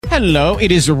Hello,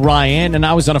 it is Ryan, and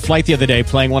I was on a flight the other day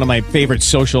playing one of my favorite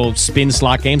social spin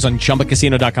slot games on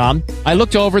ChumbaCasino.com. I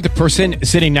looked over at the person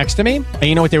sitting next to me, and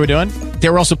you know what they were doing? They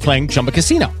were also playing Chumba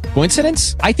Casino.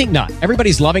 Coincidence? I think not.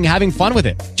 Everybody's loving having fun with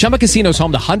it. Chumba Casino is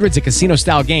home to hundreds of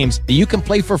casino-style games that you can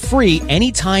play for free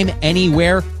anytime,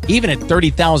 anywhere, even at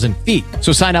 30,000 feet.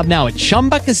 So sign up now at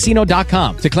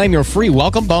ChumbaCasino.com to claim your free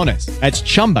welcome bonus. That's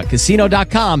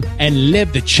ChumbaCasino.com and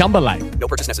live the Chumba life. No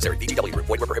purchase necessary. VGW. Void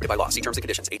where prohibited by law. See terms and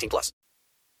conditions. 18+.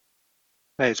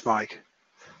 Hey, it's Mike.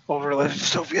 Over Legend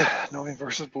Dystopia, knowing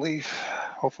versus belief,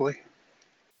 hopefully.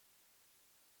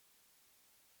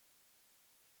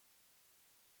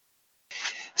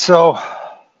 So, I'm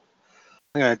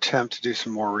going to attempt to do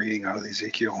some more reading out of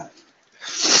Ezekiel.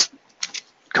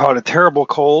 Caught a terrible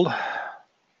cold.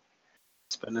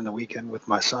 Spending the weekend with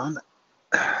my son.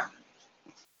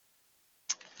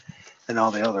 And all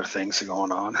the other things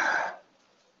going on.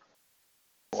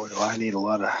 Boy, do I need a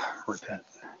lot of repent.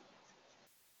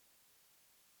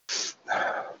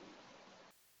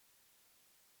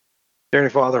 Dear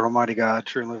Father, Almighty God,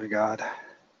 true and living God,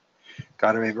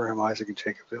 God of Abraham, Isaac, and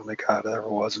Jacob, the only God that ever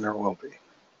was and ever will be.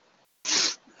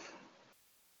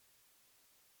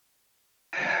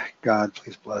 God,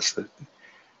 please bless that.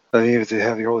 Let me to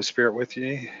have your Holy Spirit with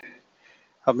you.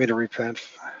 Help me to repent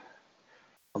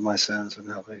of my sins and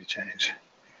help me to change.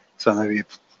 So maybe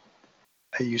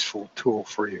a useful tool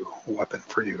for you, a weapon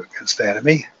for you against the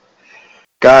enemy.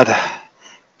 God,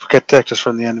 protect us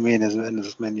from the enemy and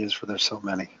his minions, for there's so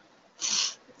many.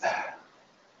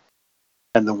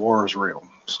 And the war is real.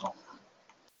 So,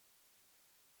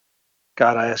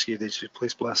 God, I ask you that you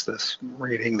please bless this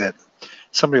reading, that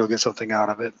somebody will get something out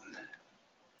of it.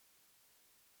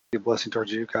 Be a blessing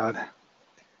towards you, God,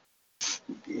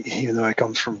 even though it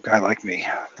comes from a guy like me.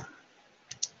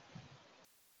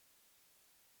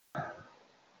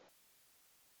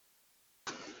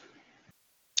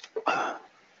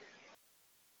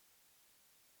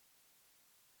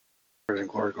 Praise and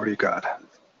glory go to you, God.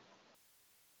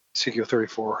 Ezekiel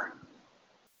 34.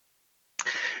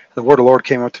 The word of the Lord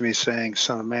came up to me, saying,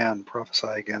 Son of man, prophesy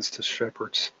against the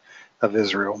shepherds of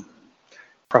Israel.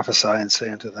 Prophesy and say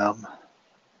unto them,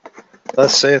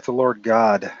 Thus saith the Lord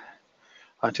God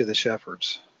unto the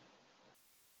shepherds,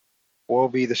 Woe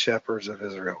be the shepherds of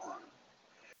Israel,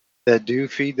 that do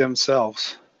feed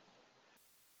themselves.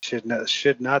 Should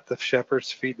not the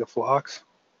shepherds feed the flocks?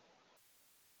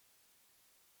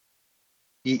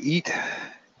 Ye eat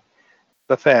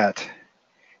the fat,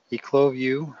 ye clothe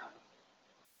you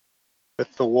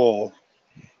with the wool,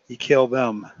 ye kill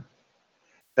them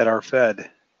that are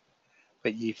fed,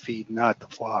 but ye feed not the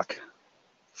flock.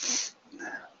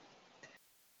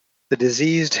 The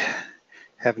diseased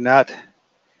have not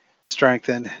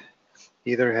strengthened,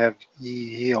 neither have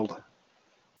ye healed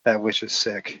that which is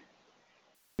sick,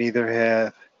 neither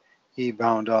have ye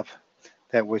bound up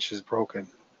that which is broken,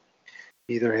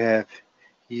 neither have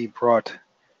ye brought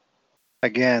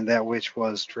again that which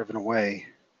was driven away,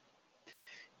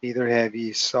 neither have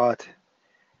ye sought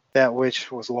that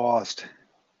which was lost,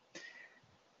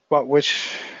 but with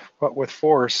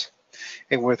force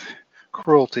and with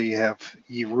cruelty have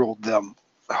ye ruled them.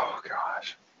 Oh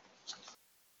gosh.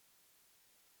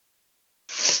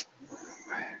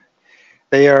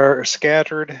 They are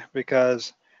scattered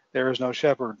because there is no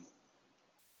shepherd.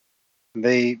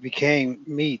 They became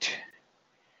meat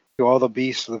to all the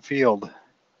beasts of the field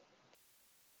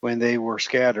when they were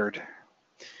scattered.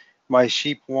 My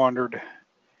sheep wandered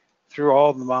through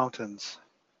all the mountains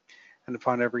and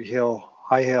upon every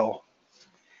high hill.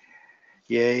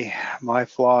 Yea, my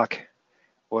flock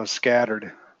was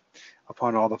scattered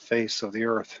upon all the face of the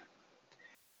earth,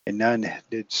 and none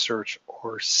did search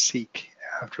or seek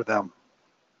after them.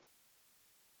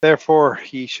 Therefore,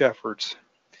 ye shepherds,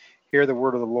 hear the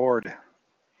word of the Lord.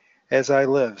 As I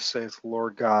live, saith the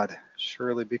Lord God,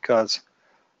 surely because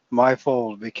my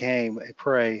fold became a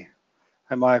prey,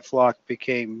 and my flock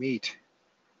became meat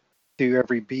to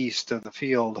every beast of the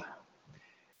field,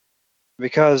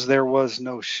 because there was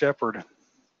no shepherd,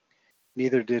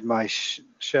 neither did my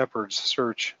shepherds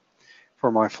search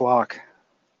for my flock,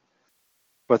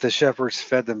 but the shepherds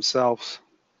fed themselves,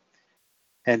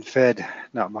 and fed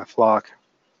not my flock.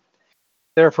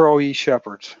 Therefore, O ye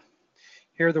shepherds,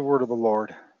 hear the word of the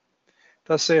Lord.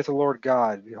 Thus saith the Lord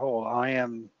God, Behold, I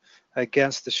am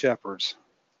against the shepherds.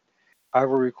 I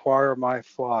will require my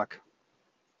flock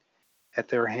at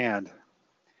their hand.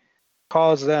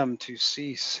 Cause them to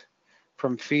cease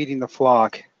from feeding the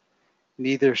flock,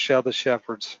 neither shall the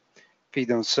shepherds feed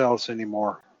themselves any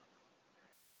more.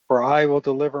 For I will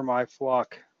deliver my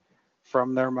flock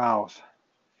from their mouth,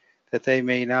 that they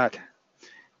may not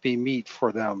be meat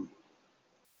for them.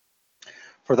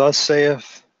 For thus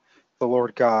saith the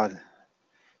Lord God,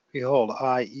 behold,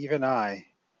 even I,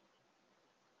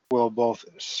 will both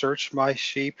search my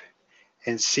sheep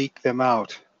and seek them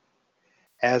out,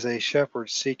 as a shepherd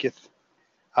seeketh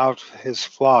out his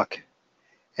flock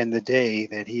in the day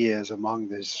that he is among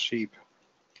his sheep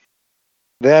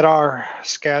that are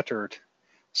scattered.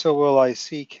 So will I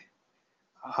seek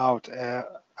out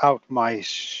my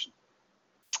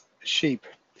sheep,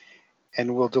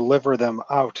 and will deliver them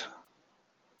out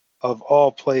of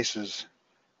all places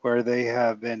where they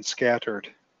have been scattered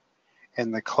in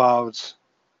the clouds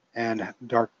and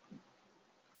dark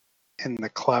in the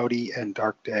cloudy and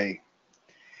dark day.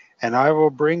 And I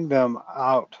will bring them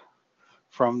out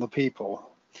from the people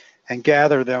and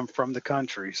gather them from the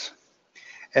countries,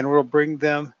 and will bring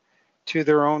them to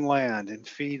their own land and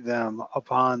feed them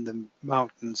upon the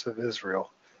mountains of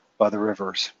Israel by the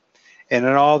rivers and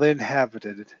in all the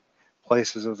inhabited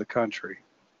places of the country.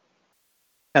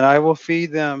 And I will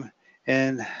feed them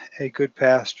in a good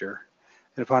pasture,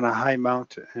 and upon a high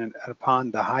mountain, and upon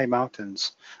the high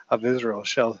mountains of Israel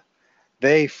shall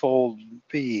they fold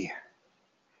be.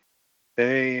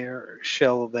 There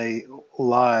shall they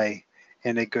lie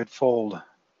in a good fold,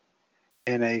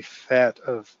 in a fat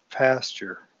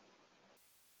pasture.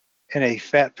 In a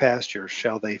fat pasture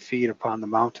shall they feed upon the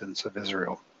mountains of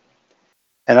Israel.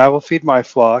 And I will feed my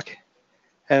flock,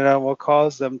 and I will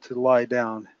cause them to lie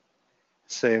down,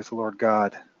 saith the Lord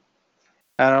God.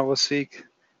 And I will seek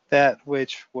that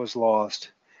which was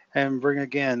lost, and bring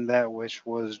again that which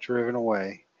was driven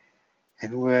away,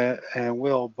 and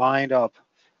will bind up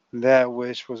that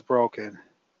which was broken,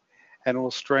 and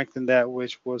will strengthen that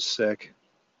which was sick.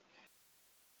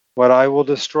 But I will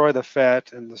destroy the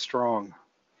fat and the strong.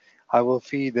 I will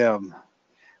feed them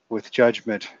with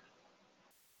judgment.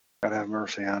 God have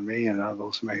mercy on me and on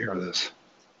those who may hear this.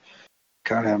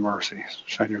 God have mercy.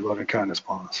 Shine your loving kindness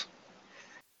upon us.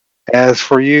 As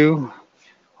for you,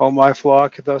 O my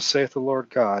flock, thus saith the Lord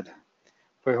God,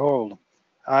 behold,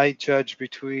 I judge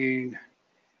between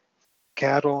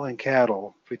cattle and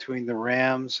cattle, between the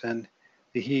rams and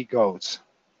the he goats.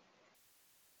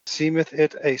 Seemeth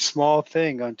it a small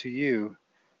thing unto you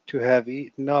to have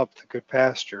eaten up the good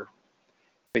pasture,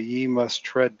 but ye must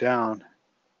tread down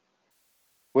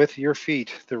with your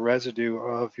feet the residue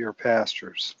of your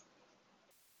pastures,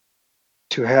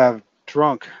 to have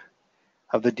drunk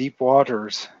of the deep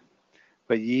waters,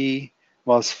 but ye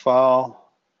must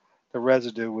foul the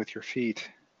residue with your feet.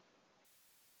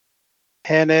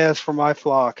 And as for my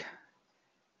flock,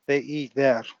 they eat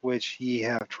that which ye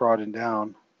have trodden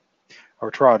down,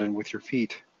 or trodden with your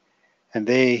feet, and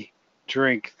they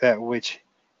drink that which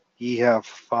ye have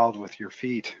fouled with your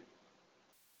feet.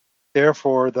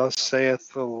 Therefore, thus saith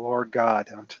the Lord God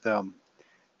unto them,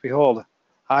 behold,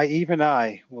 even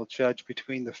I, will judge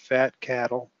between the fat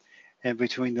cattle and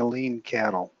between the lean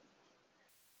cattle,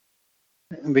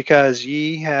 because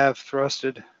ye have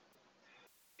thrust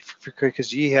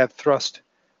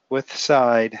with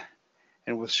side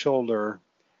and with shoulder,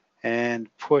 and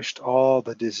pushed all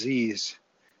the disease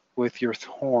with your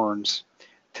horns,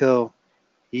 till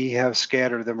ye have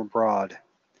scattered them abroad.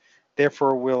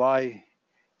 Therefore will I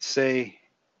save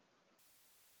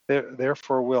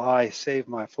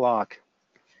my flock,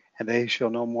 and they shall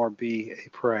no more be a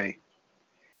prey.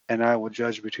 And I will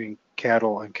judge between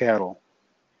cattle and cattle.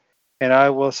 And I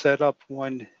will set up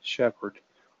one shepherd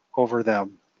over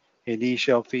them, and he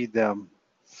shall feed them,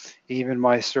 even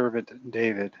my servant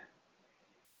David.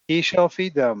 He shall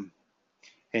feed them,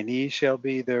 and he shall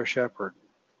be their shepherd.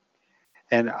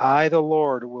 And I, the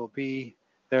Lord, will be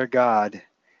their God,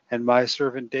 and my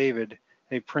servant David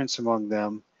a prince among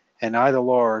them, and I, the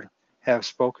Lord, have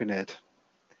spoken it.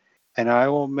 And I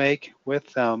will make with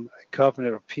them a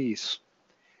covenant of peace,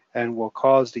 and will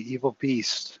cause the evil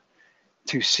beasts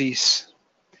to cease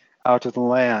out of the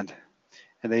land,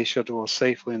 and they shall dwell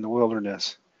safely in the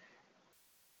wilderness,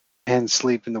 and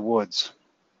sleep in the woods.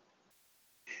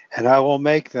 And I will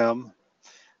make them,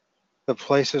 the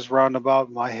places round about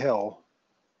my hill,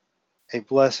 a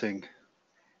blessing,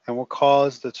 and will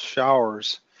cause the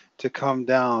showers to come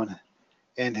down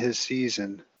in his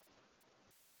season.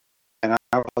 And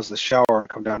I will cause the shower to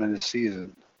come down in his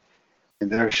season. And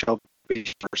there shall be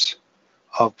showers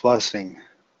of blessing.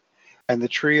 And the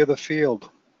tree of the field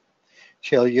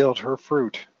shall yield her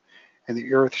fruit, and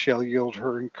the earth shall yield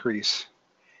her increase.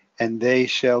 And they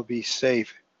shall be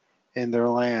safe in their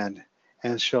land,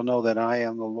 and shall know that I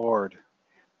am the Lord,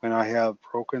 when I have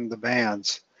broken the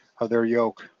bands of their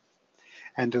yoke,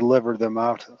 and delivered them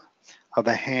out of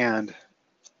the hand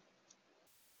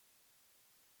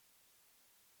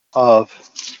of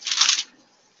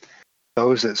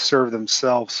those that serve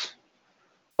themselves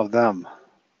of them.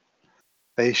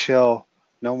 They shall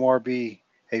no more be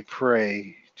a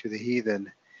prey to the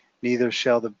heathen, neither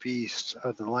shall the beasts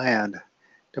of the land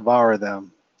devour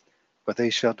them, but they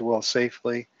shall dwell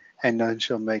safely, and none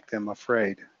shall make them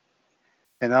afraid.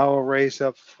 And I will raise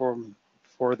up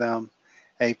for them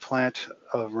a plant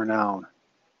of renown,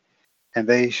 and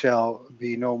they shall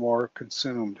be no more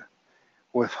consumed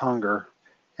with hunger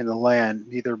in the land,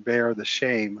 neither bear the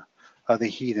shame of the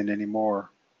heathen any more.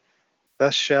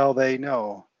 Thus shall they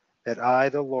know that I,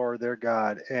 the Lord their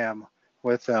God, am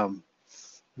with them,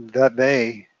 that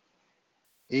they,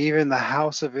 even the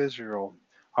house of Israel,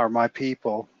 are my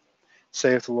people,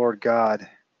 saith the Lord God.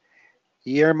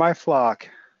 Ye are my flock,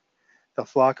 the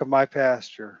flock of my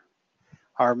pasture,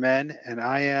 are men, and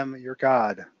I am your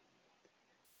God,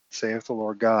 saith the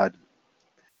Lord God.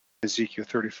 Ezekiel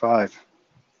 35.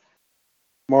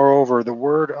 Moreover, the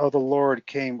word of the Lord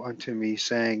came unto me,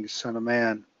 saying, Son of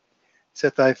man,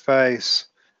 set thy face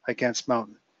against Mount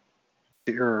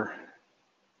Seir.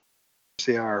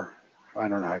 Seir. I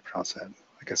don't know how to pronounce that.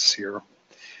 I guess Seir.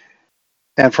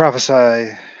 And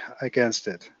prophesy against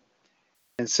it,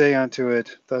 and say unto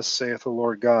it, Thus saith the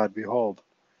Lord God, Behold,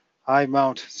 I,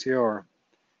 Mount Seir,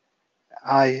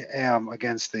 I am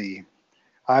against thee.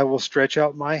 I will stretch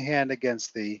out my hand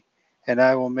against thee, and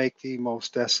I will make thee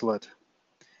most desolate.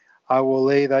 I will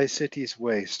lay thy cities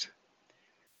waste.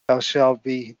 Thou shalt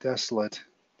be desolate,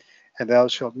 and thou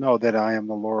shalt know that I am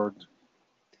the Lord.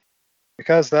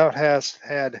 Because thou hast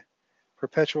had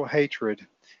perpetual hatred,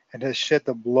 and hast shed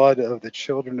the blood of the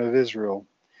children of Israel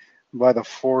by the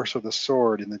force of the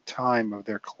sword in the time of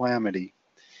their calamity,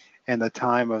 and the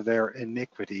time of their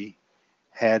iniquity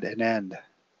had an end.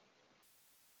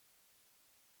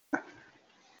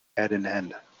 Had an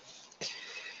end.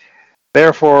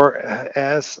 Therefore,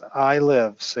 as I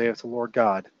live, saith the Lord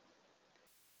God,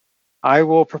 I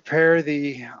will prepare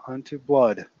thee unto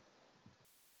blood,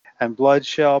 and blood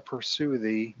shall pursue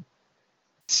thee,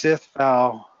 sith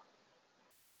thou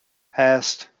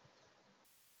hast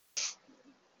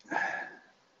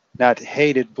not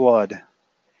hated blood,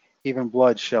 even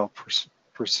blood shall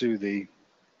pursue thee.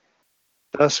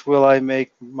 Thus will I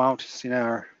make Mount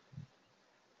Seir,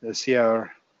 the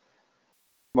Seir,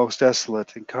 most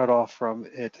desolate, and cut off from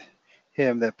it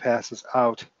him that passes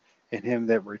out, and him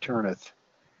that returneth.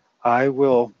 I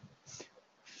will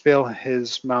fill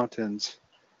his mountains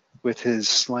with his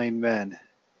slain men.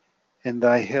 In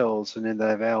thy hills and in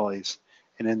thy valleys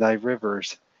and in thy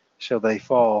rivers shall they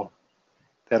fall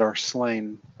that are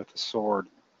slain with the sword.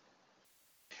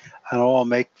 And I will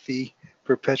make thee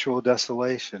perpetual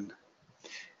desolation,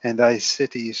 and thy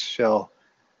cities shall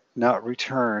not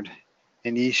return,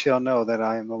 and ye shall know that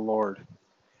I am the Lord.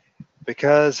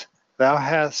 Because thou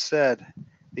hast said,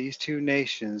 These two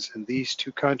nations and these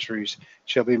two countries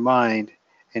shall be mine,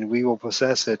 and we will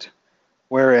possess it,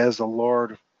 whereas the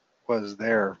Lord was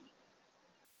there.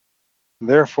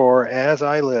 Therefore, as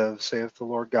I live, saith the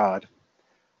Lord God,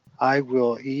 I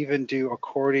will even do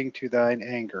according to thine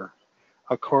anger,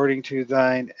 according to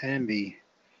thine envy,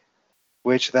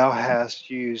 which thou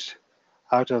hast used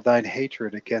out of thine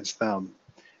hatred against them,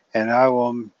 and I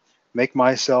will make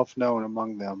myself known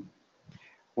among them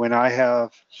when I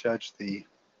have judged thee.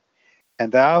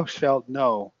 And thou shalt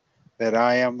know that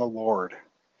I am the Lord,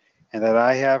 and that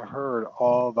I have heard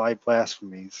all thy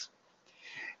blasphemies.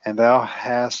 And thou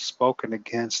hast spoken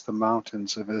against the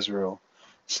mountains of Israel,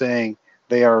 saying,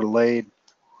 They are laid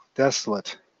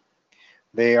desolate,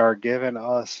 they are given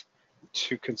us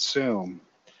to consume.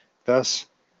 Thus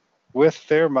with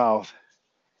their mouth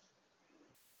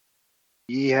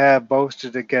ye have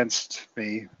boasted against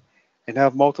me, and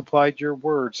have multiplied your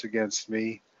words against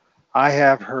me. I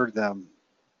have heard them.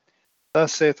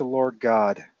 Thus saith the Lord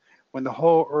God, when the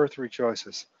whole earth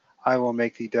rejoices, I will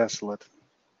make thee desolate.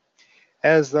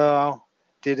 As thou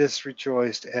didst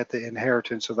rejoice at the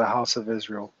inheritance of the house of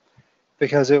Israel,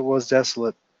 because it was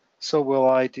desolate, so will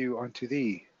I do unto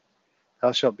thee.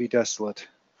 Thou shalt be desolate,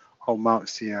 O Mount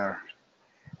Seir,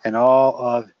 and all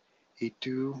of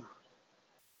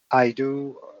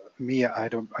Idumea,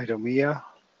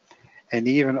 and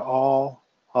even all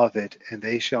of it, and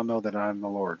they shall know that I am the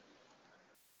Lord.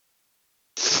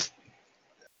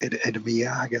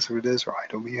 Idumea, I guess what it is, or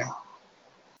Idumea.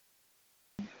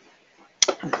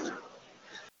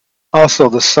 Also,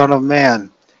 the Son of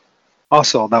Man,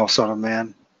 also thou Son of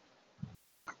Man,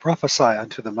 prophesy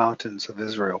unto the mountains of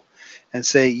Israel, and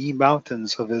say, Ye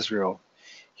mountains of Israel,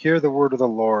 hear the word of the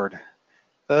Lord.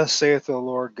 Thus saith the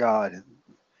Lord God,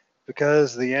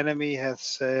 because the enemy hath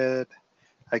said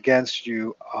against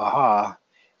you, Aha,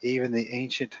 even the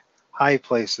ancient high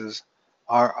places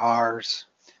are ours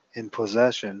in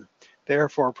possession.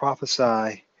 Therefore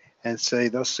prophesy and say,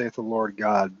 Thus saith the Lord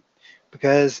God,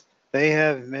 because they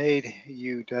have made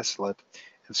you desolate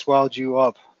and swallowed you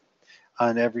up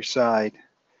on every side,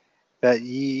 that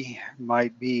ye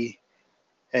might be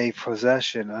a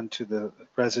possession unto the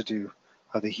residue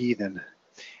of the heathen.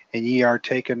 And ye are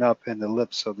taken up in the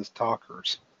lips of the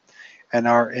talkers, and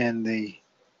are an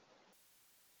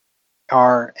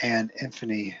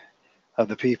infamy of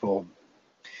the people.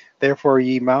 Therefore,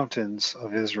 ye mountains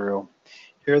of Israel,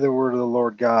 hear the word of the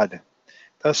Lord God.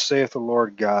 Thus saith the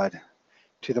Lord God,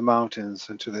 to the mountains,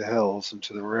 and to the hills, and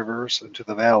to the rivers, and to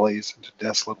the valleys, and to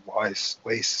desolate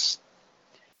wastes,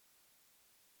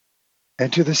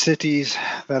 and to the cities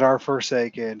that are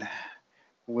forsaken,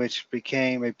 which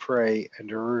became a prey and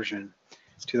derision,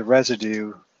 to the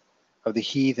residue of the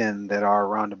heathen that are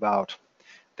round about.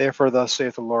 Therefore, thus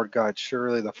saith the Lord God,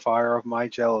 surely the fire of my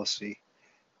jealousy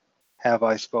have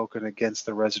I spoken against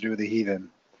the residue of the heathen,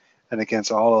 and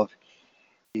against all of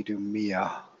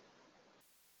Idumea,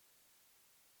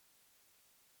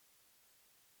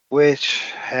 which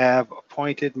have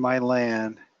appointed my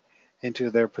land into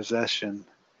their possession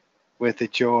with the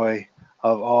joy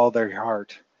of all their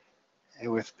heart, and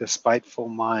with despiteful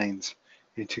minds,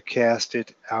 and to cast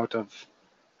it out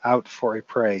for a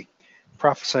prey.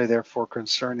 Prophesy therefore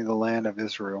concerning the land of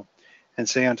Israel, and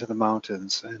say unto the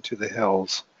mountains, and to the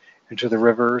hills, and to the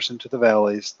rivers, and to the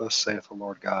valleys, Thus saith the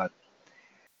Lord God.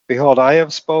 Behold, I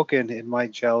have spoken in my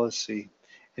jealousy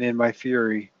and in my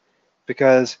fury,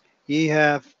 because ye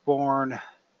have borne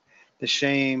the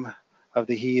shame of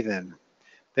the heathen.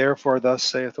 Therefore thus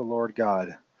saith the Lord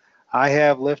God, I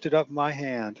have lifted up my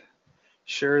hand.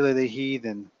 Surely the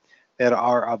heathen that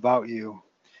are about you,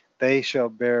 they shall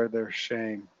bear their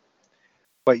shame.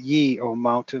 But ye, O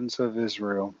mountains of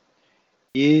Israel,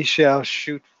 ye shall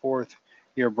shoot forth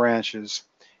your branches,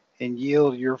 and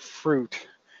yield your fruit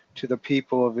to the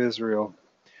people of Israel,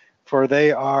 for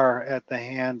they are at the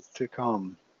hand to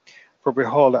come. For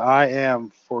behold, I am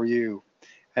for you,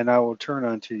 and I will turn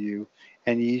unto you,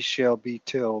 and ye shall be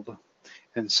tilled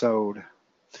and sown,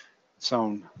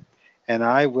 and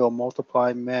I will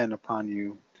multiply men upon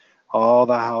you, all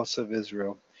the house of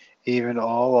Israel, even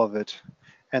all of it,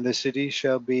 and the city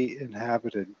shall be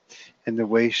inhabited, and the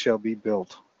way shall be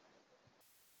built.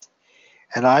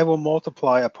 And I will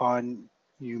multiply upon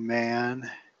you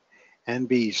man and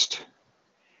beast,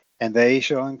 and they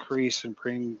shall increase and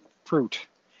bring fruit,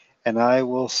 and I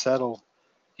will settle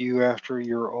you after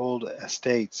your old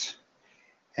estates,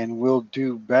 and will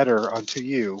do better unto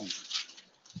you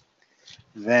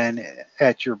than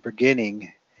at your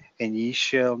beginning, and ye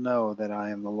shall know that I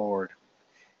am the Lord.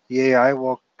 Yea, I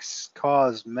will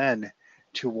cause men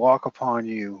to walk upon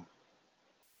you,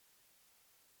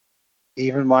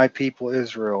 even my people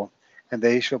Israel, and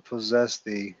they shall possess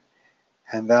thee,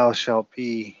 and thou shalt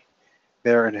be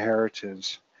their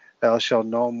inheritance. Thou shalt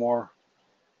no more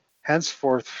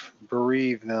henceforth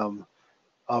bereave them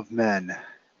of men.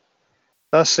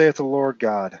 Thus saith the Lord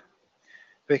God,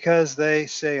 because they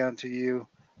say unto you,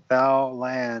 Thou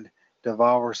land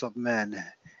devourest of men,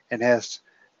 and hast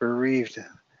bereaved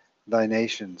thy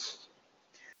nations.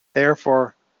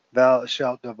 Therefore thou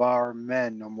shalt devour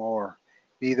men no more,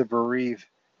 neither bereave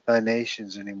thy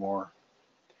nations any more,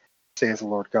 saith the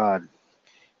Lord God.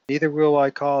 Neither will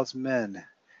I cause men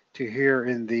to hear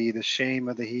in thee the shame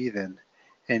of the heathen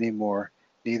any more,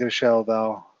 neither shalt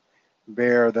thou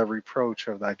bear the reproach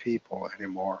of thy people any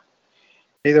more.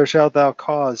 Neither shalt thou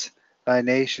cause thy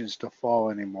nations to fall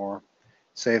any more,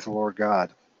 saith the Lord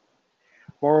God.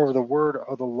 Moreover, the word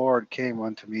of the Lord came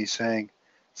unto me, saying,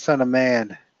 Son of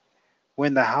man,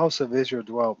 when the house of Israel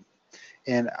dwelt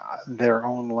in their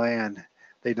own land,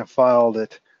 they defiled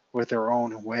it with their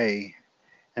own way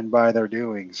and by their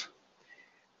doings.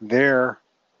 Their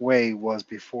way was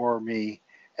before me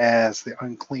as the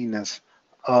uncleanness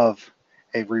of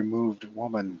a removed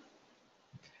woman.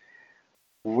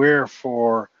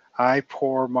 Wherefore I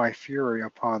pour my fury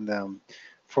upon them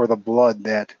for the blood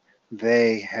that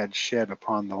they had shed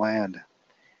upon the land,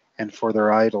 and for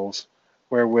their idols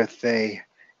wherewith they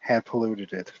had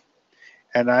polluted it.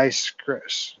 And I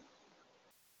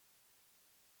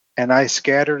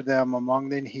scattered them among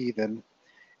the heathen,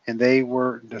 and they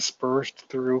were dispersed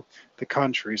through the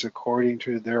countries according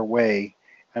to their way,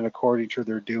 and according to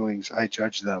their doings I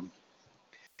judged them.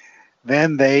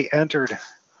 Then they entered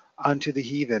unto the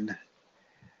heathen,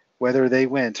 whither they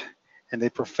went, and they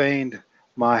profaned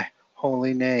my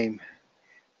holy name,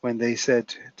 when they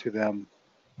said to them,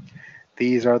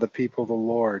 These are the people of the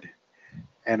Lord,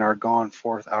 and are gone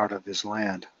forth out of his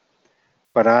land.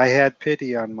 But I had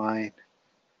pity on mine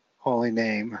holy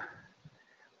name,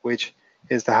 which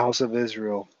is the house of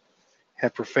Israel,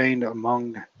 have profaned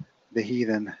among the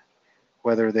heathen,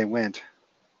 whither they went.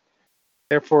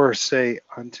 Therefore say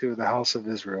unto the house of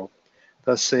Israel,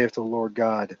 Thus saith the Lord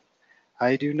God,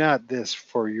 I do not this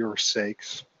for your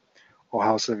sakes, O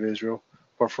house of Israel,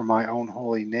 but for my own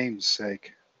holy name's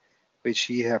sake, which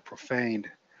ye have profaned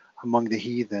among the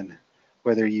heathen,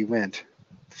 whither ye went.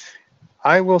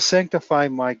 I will sanctify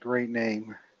my great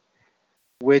name,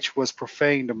 which was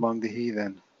profaned among the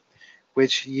heathen,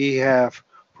 which ye have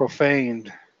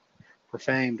profaned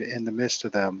in the midst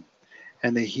of them,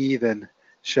 and the heathen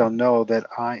shall know that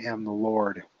I am the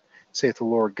Lord, saith the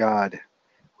Lord God,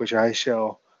 which I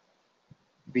shall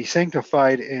be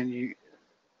sanctified in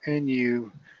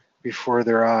you before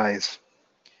their eyes.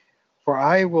 For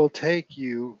I will take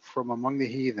you from among the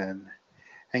heathen,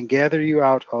 and gather you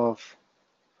out of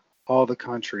all the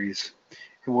countries,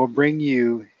 and will bring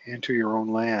you into your own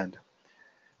land.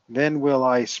 Then will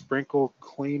I sprinkle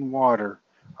clean water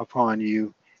upon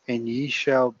you, and ye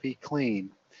shall be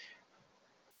clean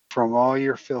from all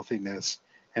your filthiness,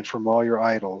 and from all your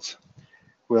idols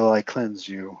will I cleanse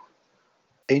you.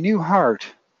 A new heart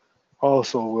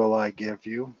also will I give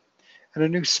you, and a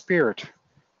new spirit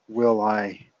will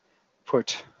I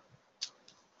put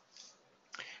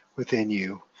within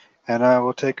you. And I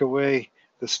will take away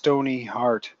the stony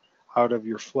heart out of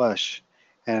your flesh,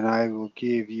 and I will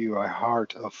give you a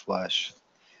heart of flesh.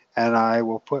 And I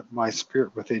will put my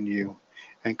spirit within you,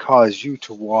 and cause you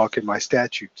to walk in my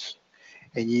statutes.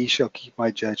 And ye shall keep my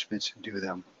judgments and do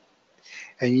them.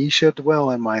 And ye shall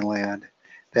dwell in my land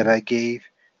that I gave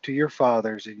to your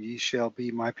fathers, and ye shall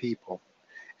be my people,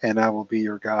 and I will be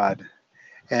your God.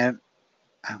 And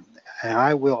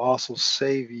I will also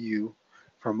save you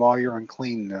from all your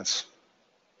uncleanness,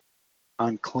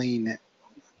 uncleanness,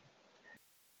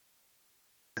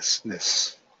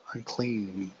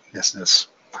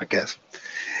 I guess.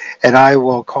 And I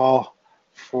will call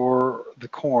for the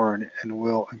corn, and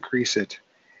will increase it,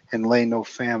 and lay no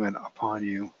famine upon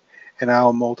you. And I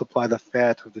will multiply the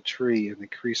fat of the tree and the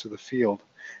increase of the field,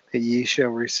 that ye shall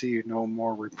receive no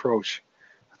more reproach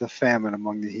of the famine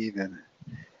among the heathen.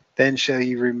 Then shall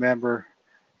ye remember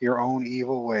your own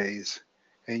evil ways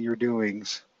and your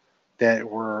doings that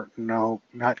were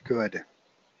not good.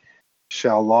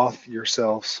 Shall loth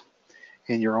yourselves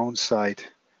in your own sight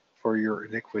for your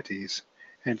iniquities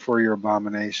and for your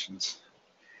abominations.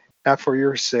 Not for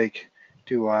your sake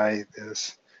do I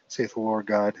this, saith the Lord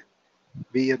God.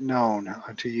 Be it known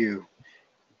unto you,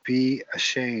 be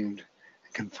ashamed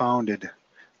and confounded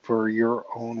for your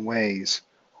own ways,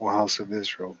 O house of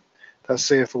Israel. Thus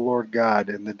saith the Lord God,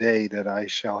 in the day that I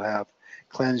shall have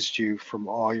cleansed you from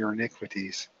all your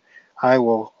iniquities, I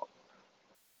will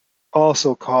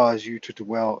also cause you to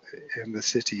dwell in the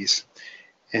cities,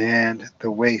 and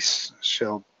the wastes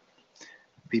shall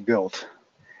be built,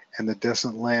 and the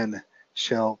desolate land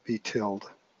shall be tilled.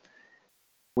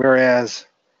 Whereas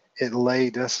it lay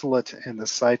desolate in the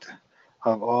sight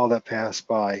of all that pass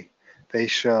by, they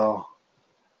shall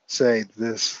say,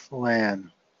 This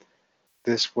land,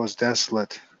 this was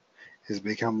desolate, is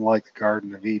become like the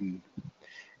Garden of Eden,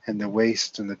 and the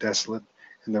waste and the desolate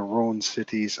and the ruined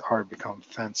cities are become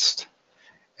fenced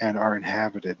and are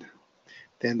inhabited.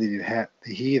 Then the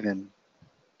heathen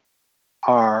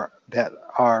that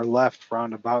are left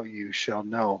round about you shall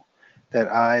know that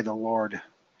I, the Lord,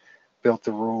 built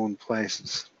the ruined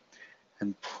places,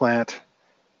 and plant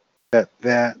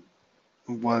that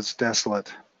was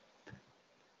desolate.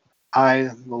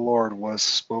 I, the Lord,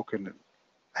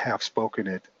 have spoken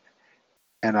it,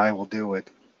 and I will do it.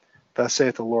 Thus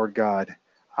saith the Lord God,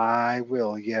 I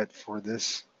will yet for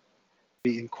this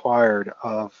be inquired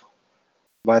of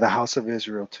by the house of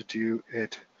Israel to do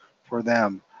it for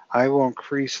them. I will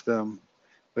increase them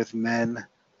with men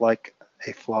like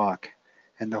a flock,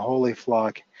 and the holy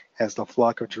flock as the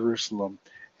flock of Jerusalem,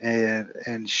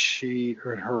 and she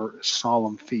at her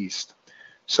solemn feast.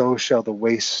 So shall the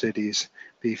waste cities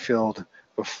be filled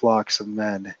with flocks of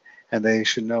men, and they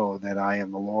should know that I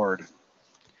am the Lord.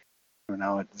 We're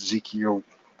now at Ezekiel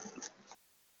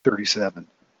 37.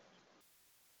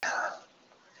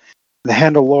 The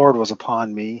hand of the Lord was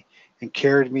upon me, and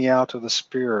carried me out in the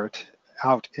spirit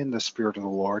of the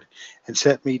Lord, and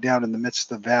set me down in the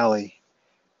midst of the valley,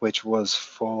 which was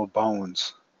full of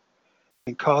bones,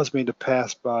 and caused me to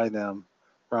pass by them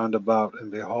round about,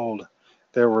 and behold,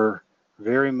 there were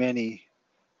very many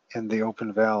in the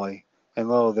open valley, and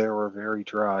lo, they were very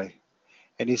dry.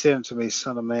 And he said unto me,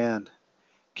 Son of man,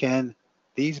 can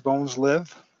these bones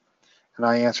live? And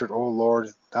I answered, O Lord,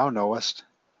 thou knowest.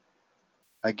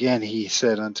 Again he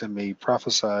said unto me,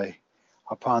 Prophesy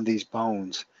upon these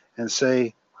bones, and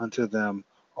say unto them,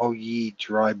 O ye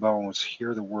dry bones,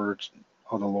 hear the words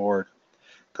of the Lord.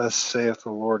 Thus saith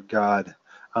the Lord God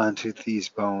unto these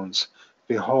bones,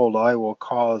 Behold, I will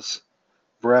cause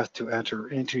breath to enter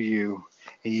into you,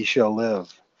 and ye shall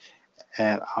live.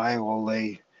 And I will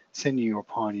lay sinew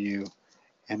upon you,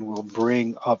 and will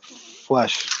bring up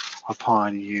flesh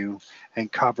upon you,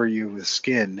 and cover you with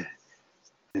skin,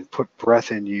 and put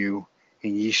breath in you,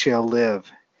 and ye shall live,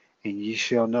 and ye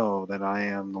shall know that I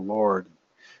am the Lord.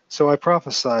 So I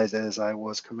prophesied as I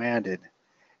was commanded,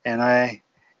 and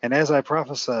as I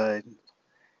prophesied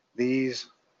these,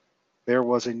 there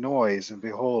was a noise, and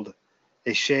behold,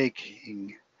 a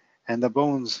shaking, and the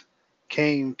bones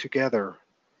came together,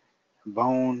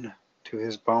 bone to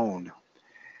his bone.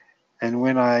 And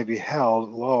when I beheld,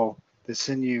 lo, the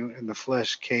sinew and the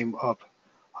flesh came up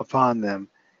upon them,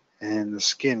 and the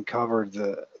skin covered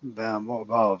them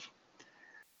above,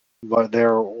 but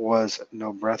there was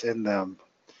no breath in them.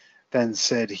 Then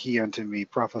said he unto me,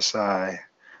 Prophesy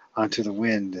unto the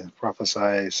wind, and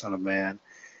prophesy, Son of man,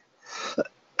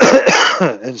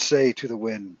 and say to the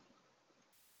wind,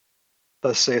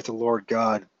 Thus saith the Lord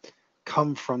God,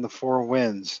 Come from the four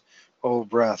winds, O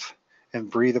breath, and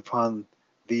breathe upon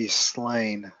these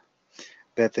slain,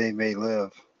 that they may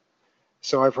live.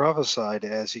 So I prophesied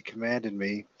as he commanded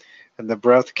me, and the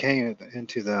breath came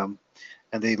into them,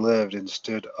 and they lived and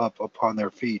stood up upon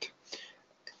their feet,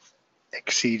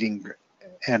 exceeding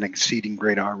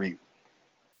great army.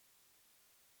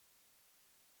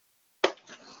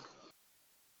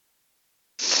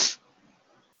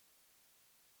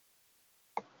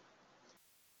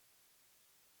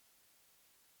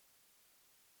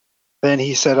 Then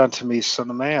he said unto me, Son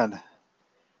of man,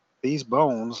 these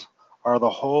bones are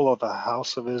the whole of the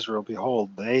house of Israel.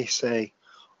 Behold, they say,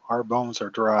 Our bones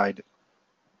are dried,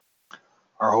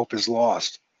 our hope is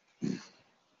lost.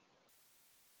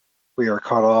 We are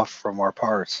cut off from our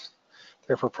parts.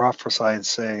 Therefore prophesy and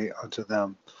say unto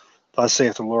them, Thus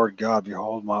saith the Lord God,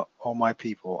 Behold, O my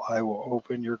people, I will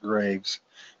open your graves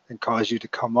and cause you to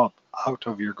come up out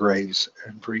of your graves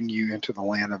and bring you into the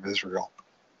land of Israel.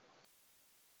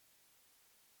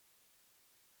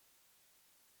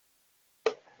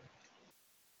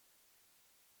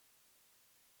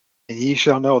 And ye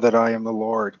shall know that I am the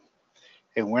Lord.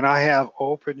 And when I have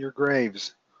opened your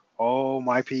graves, O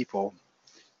my people,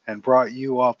 and brought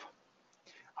you up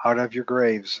out of your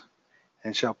graves,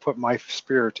 and shall put my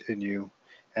spirit in you,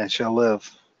 and shall live,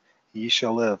 ye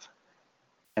shall live,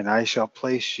 and I shall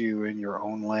place you in your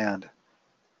own land.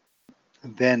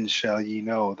 Then shall ye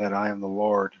know that I am the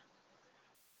Lord,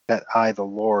 that I, the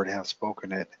Lord, have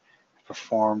spoken it,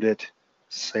 performed it,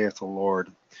 saith the Lord.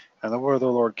 And the word of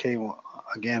the Lord came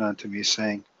again unto me,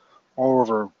 saying,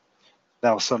 Moreover,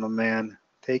 thou son of man,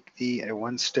 take thee a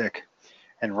one stick,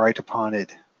 and write upon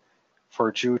it,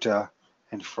 for Judah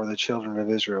and for the children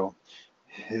of Israel,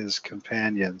 his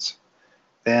companions.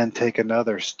 Then take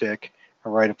another stick,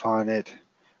 and write upon it,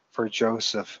 for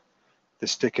Joseph, the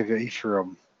stick of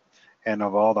Ephraim, and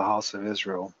of all the house of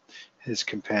Israel, his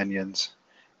companions,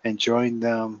 and join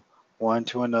them one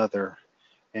to another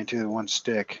into one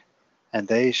stick, and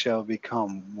they shall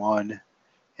become one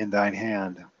in thine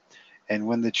hand. And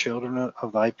when the children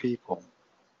of thy people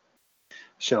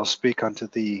shall speak unto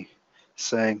thee,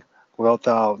 saying, Wilt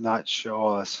thou not show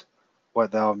us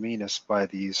what thou meanest by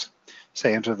these?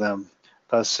 Say unto them,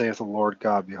 Thus saith the Lord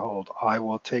God, Behold, I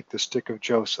will take the stick of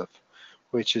Joseph,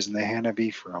 which is in the hand of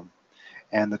Ephraim,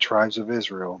 and the tribes of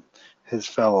Israel, his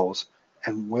fellows,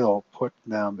 and will put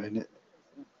them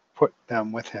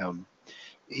with him,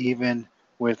 even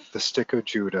with the stick of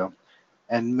Judah,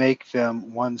 and make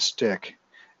them one stick,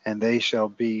 and they shall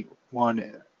be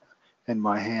one in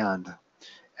my hand.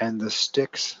 And the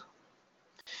sticks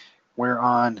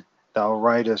whereon thou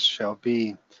writest shall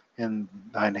be in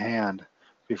thine hand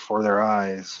before their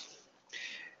eyes.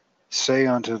 Say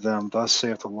unto them, Thus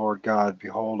saith the Lord God,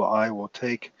 Behold, I will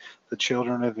take the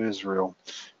children of Israel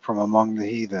from among the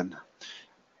heathen,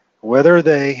 whither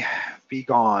they be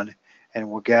gone, and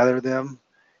will gather them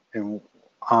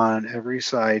on every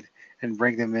side, and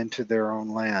bring them into their own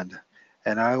land.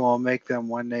 And I will make them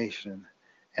one nation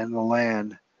in the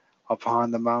land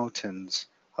upon the mountains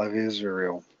of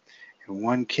Israel. And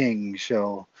one king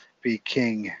shall be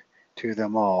king to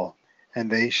them all, and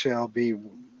they shall be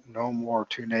no more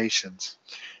two nations,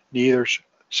 neither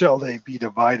shall they be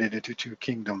divided into two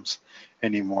kingdoms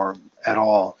any more at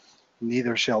all,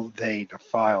 neither shall they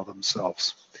defile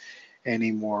themselves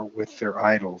any more with their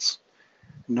idols,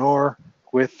 nor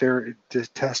with their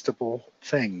detestable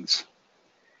things,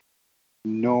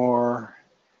 nor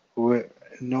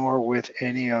with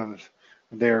any of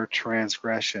their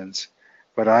transgressions,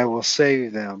 but I will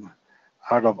save them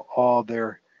out of all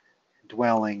their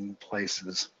dwelling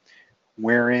places,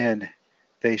 wherein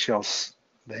they shall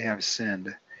they have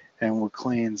sinned, and will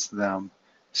cleanse them.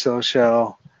 So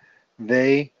shall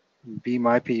they be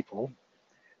my people,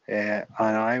 and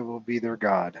I will be their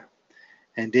God.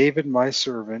 And David my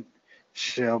servant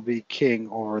shall be king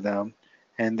over them,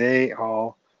 and they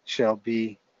all shall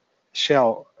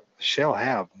shall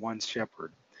have one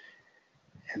shepherd,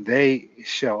 and they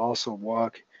shall also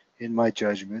walk in my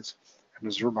judgments and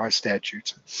observe my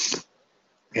statutes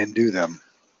and do them,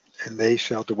 and they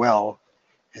shall dwell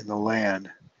in the land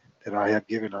that I have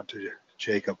given unto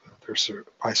Jacob,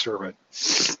 my servant.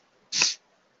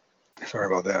 Sorry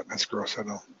about that. That's gross, I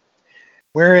know.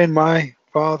 Wherein my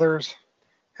fathers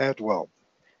have dwelt,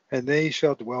 and they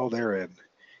shall dwell therein,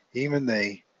 even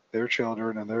they, their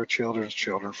children, and their children's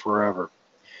children forever.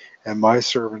 And my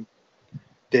servant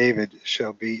David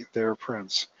shall be their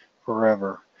prince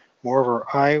forever. Moreover,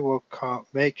 I will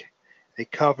make a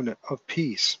covenant of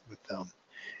peace with them,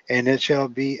 and it shall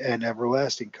be an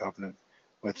everlasting covenant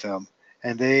with them.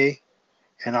 And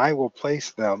I will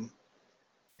place them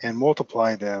and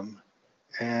multiply them,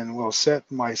 and will set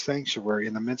my sanctuary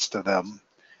in the midst of them.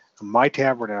 My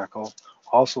tabernacle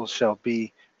also shall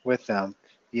be with them,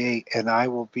 yea, and I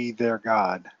will be their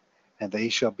God, and they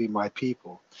shall be my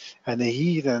people. And the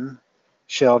heathen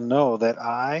shall know that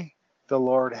I, the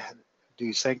Lord,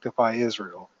 do sanctify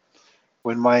Israel,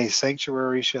 when my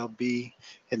sanctuary shall be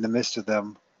in the midst of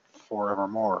them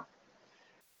forevermore.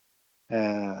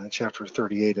 Chapter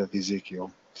 38 of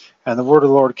Ezekiel. And the word of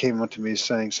the Lord came unto me,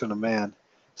 saying, Son of man,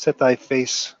 set thy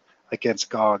face against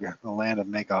Gog, the land of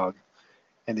Magog,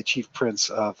 and the chief prince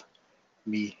of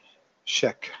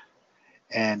Meshech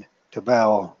and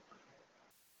Tubal,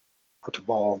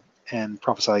 and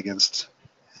prophesy against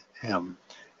him,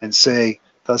 and say,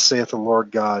 Thus saith the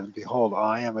Lord God, Behold,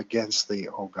 I am against thee,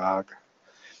 O Gog,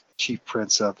 chief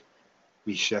prince of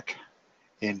Meshech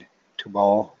and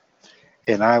Tubal,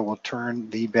 and I will turn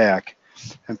thee back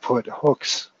and put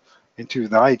hooks into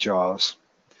thy jaws,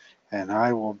 and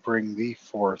I will bring thee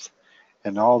forth,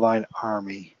 and all thine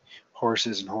army,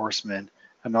 horses and horsemen,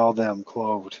 and all them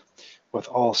clothed with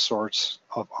all sorts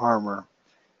of armor,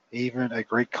 even a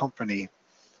great company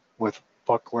with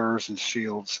bucklers and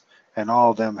shields, and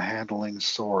all them handling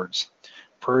swords.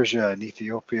 Persia and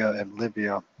Ethiopia and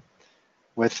Libya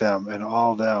with them, and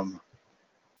all them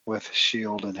with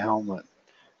shield and helmet.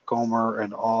 Gomer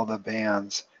and all the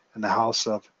bands, and the house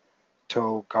of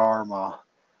Togarma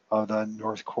of the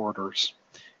north quarters,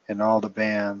 and all the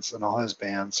bands, and all his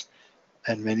bands,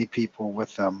 and many people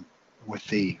with them, with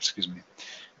thee,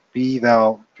 Be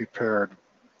thou prepared,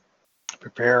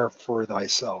 prepare for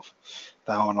thyself,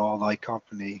 thou and all thy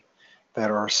company that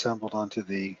are assembled unto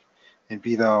thee, and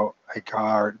be thou a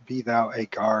guard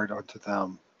unto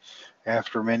them.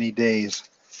 After many days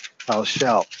thou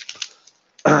shalt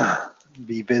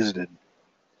be visited.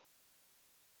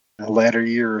 In the latter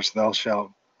years thou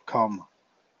shalt come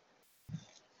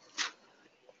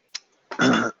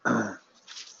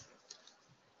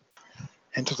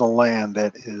into the land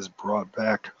that is brought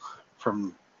back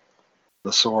from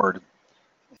the sword,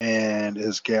 and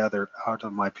is gathered out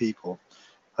of my people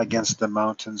against the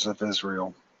mountains of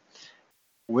Israel,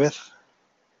 with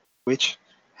which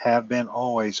have been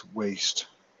always waste.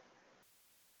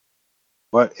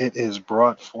 But it is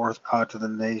brought forth out of the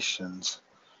nations,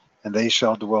 and they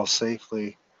shall dwell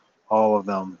safely, all of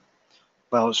them.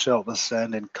 Thou shalt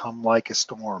ascend and come like a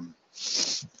storm.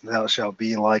 Thou shalt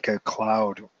be like a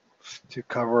cloud to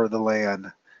cover the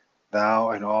land,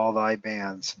 thou and all thy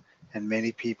bands, and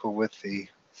many people with thee.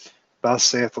 Thus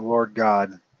saith the Lord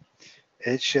God,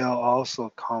 it shall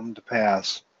also come to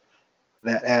pass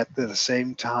that at the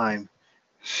same time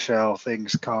shall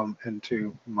things come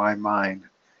into my mind,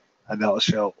 and thou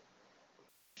shalt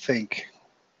think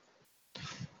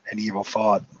an evil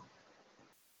thought.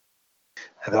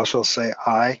 And thou shalt say,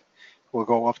 I will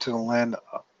go up to the land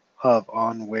of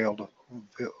unwalled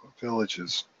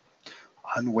villages,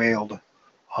 unwalled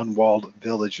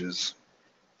villages,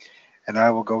 and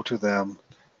I will go to them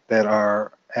that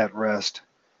are at rest,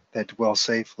 that dwell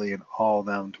safely, and all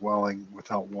them dwelling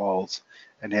without walls,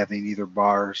 and having neither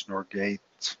bars nor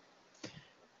gates,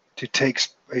 to take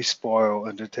a spoil,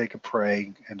 and to take a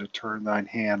prey, and to turn thine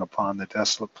hand upon the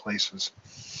desolate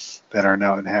places that are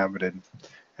now inhabited,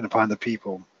 and upon the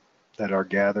people that are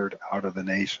gathered out of the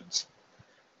nations,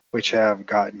 which have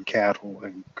gotten cattle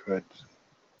and goods,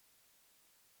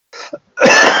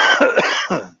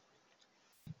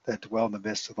 that dwell in the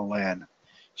midst of the land,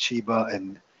 Sheba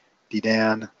and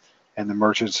Dedan, and the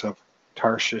merchants of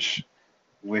Tarshish,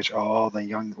 which all the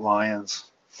young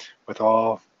lions, with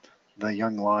all the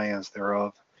young lions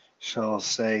thereof, shall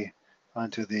say,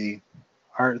 unto thee?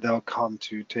 Art thou come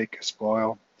to take a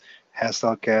spoil? Hast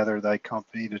thou gathered thy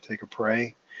company to take a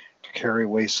prey, to carry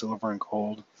away silver and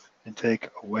gold, and take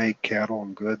away cattle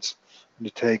and goods, and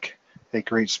to take a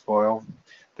great spoil?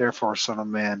 Therefore, Son of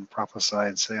man, prophesy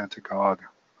and say unto Gog,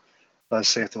 Thus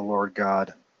saith the Lord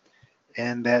God,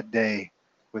 in that day,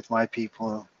 with my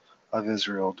people of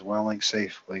Israel dwelling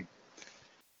safely,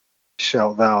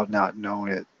 shalt thou not know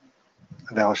it.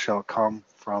 Thou shalt come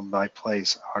from thy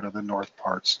place out of the north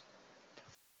parts,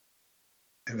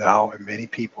 and thou and many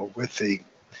people with thee,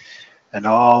 and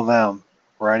all them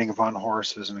riding upon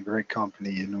horses in a great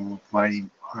company and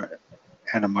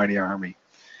a mighty army.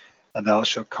 And thou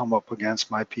shalt come up against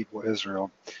my people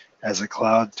Israel as a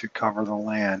cloud to cover the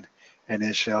land, and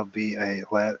it shall be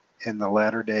in the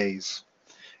latter days,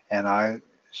 and I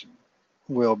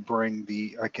will bring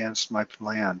thee against my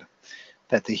land,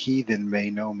 that the heathen may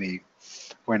know me,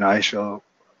 when I shall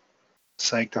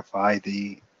sanctify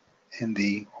thee in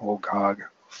thee, O Gog,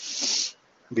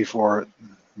 before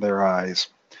their eyes.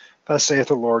 Thus saith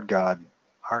the Lord God,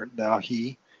 art thou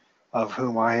he of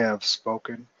whom I have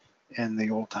spoken in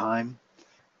the old time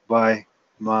by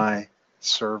my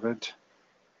servants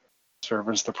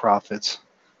the prophets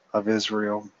of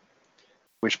Israel,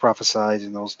 which prophesied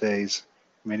in those days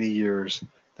many years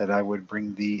that I would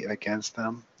bring thee against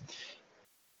them?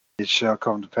 It shall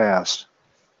come to pass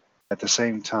at the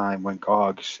same time when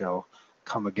Gog shall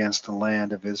come against the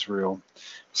land of Israel,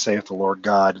 saith the Lord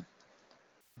God,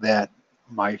 that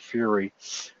my fury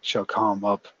shall come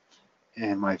up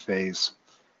in my face,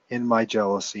 in my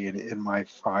jealousy and in my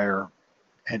fire,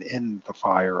 and in the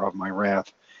fire of my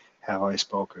wrath have I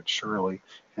spoken. Surely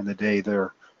in the day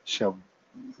there shall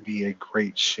be a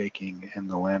great shaking in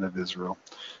the land of Israel,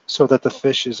 so that the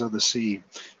fishes of the sea,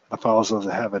 the fowls of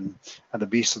the heaven, and the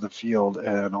beasts of the field,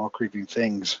 and all creeping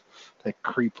things that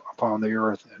creep upon the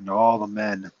earth, and all the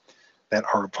men that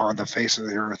are upon the face of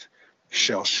the earth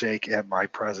shall shake at my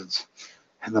presence.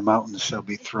 And the mountains shall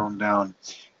be thrown down,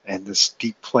 and the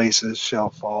steep places shall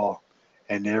fall,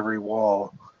 and every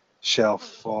wall shall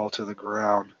fall to the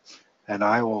ground. And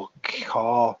I will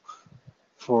call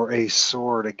for a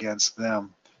sword against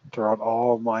them throughout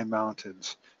all my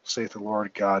mountains, saith the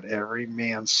Lord God. Every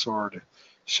man's sword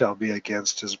shall be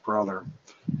against his brother,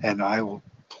 and I will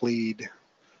plead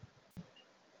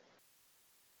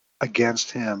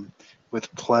against him with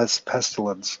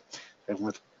pestilence and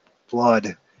with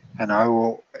blood, and I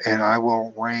will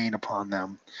rain upon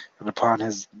them, and upon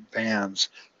his bands,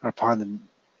 and upon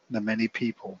the many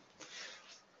people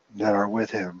that are with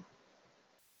him,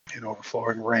 in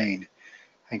overflowing rain,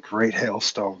 and great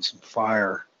hailstones, and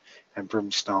fire, and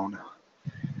brimstone.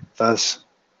 Thus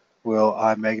will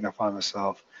I magnify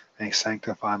myself, and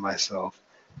sanctify myself,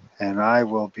 and I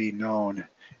will be known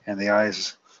in the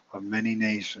eyes of many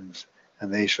nations,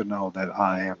 and they shall know that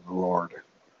I am the Lord.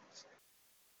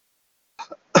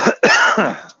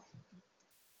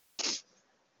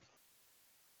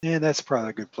 And that's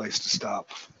probably a good place to stop,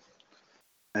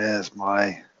 as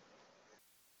my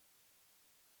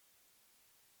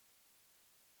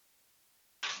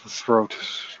throat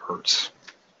hurts.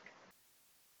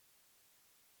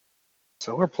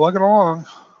 So we're plugging along.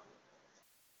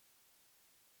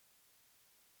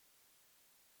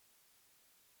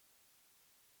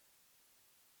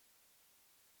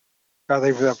 God, thank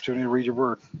you for the opportunity to read your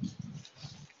word.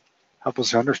 Help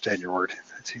us to understand your word.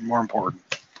 It's even more important.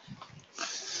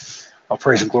 All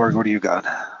praise and glory go to you, God.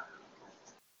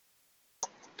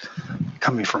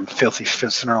 Coming from a filthy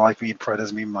sinner like me, pride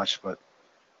doesn't mean much, but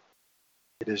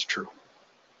it is true.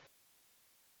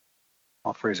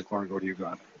 All praise and glory go to you,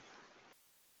 God.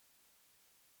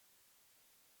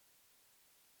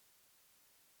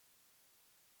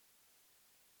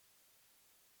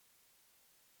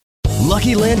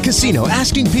 Lucky Land Casino,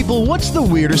 asking people, what's the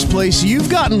weirdest place you've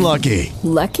gotten lucky?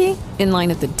 Lucky? In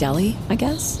line at the deli, I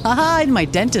guess? Aha, in my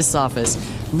dentist's office.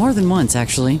 More than once,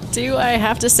 actually. Do I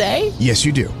have to say? Yes,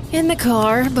 you do. In the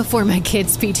car before my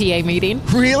kids' PTA meeting.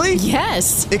 Really?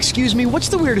 Yes. Excuse me, what's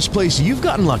the weirdest place you've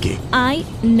gotten lucky? I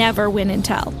never win and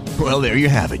tell. Well, there you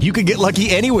have it. You can get lucky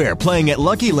anywhere, playing at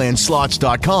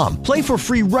LuckyLandSlots.com. Play for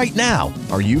free right now.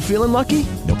 Are you feeling lucky?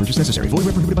 No purchase necessary. Void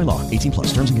where prohibited by law.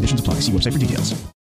 18+. Terms and conditions apply. See website for details.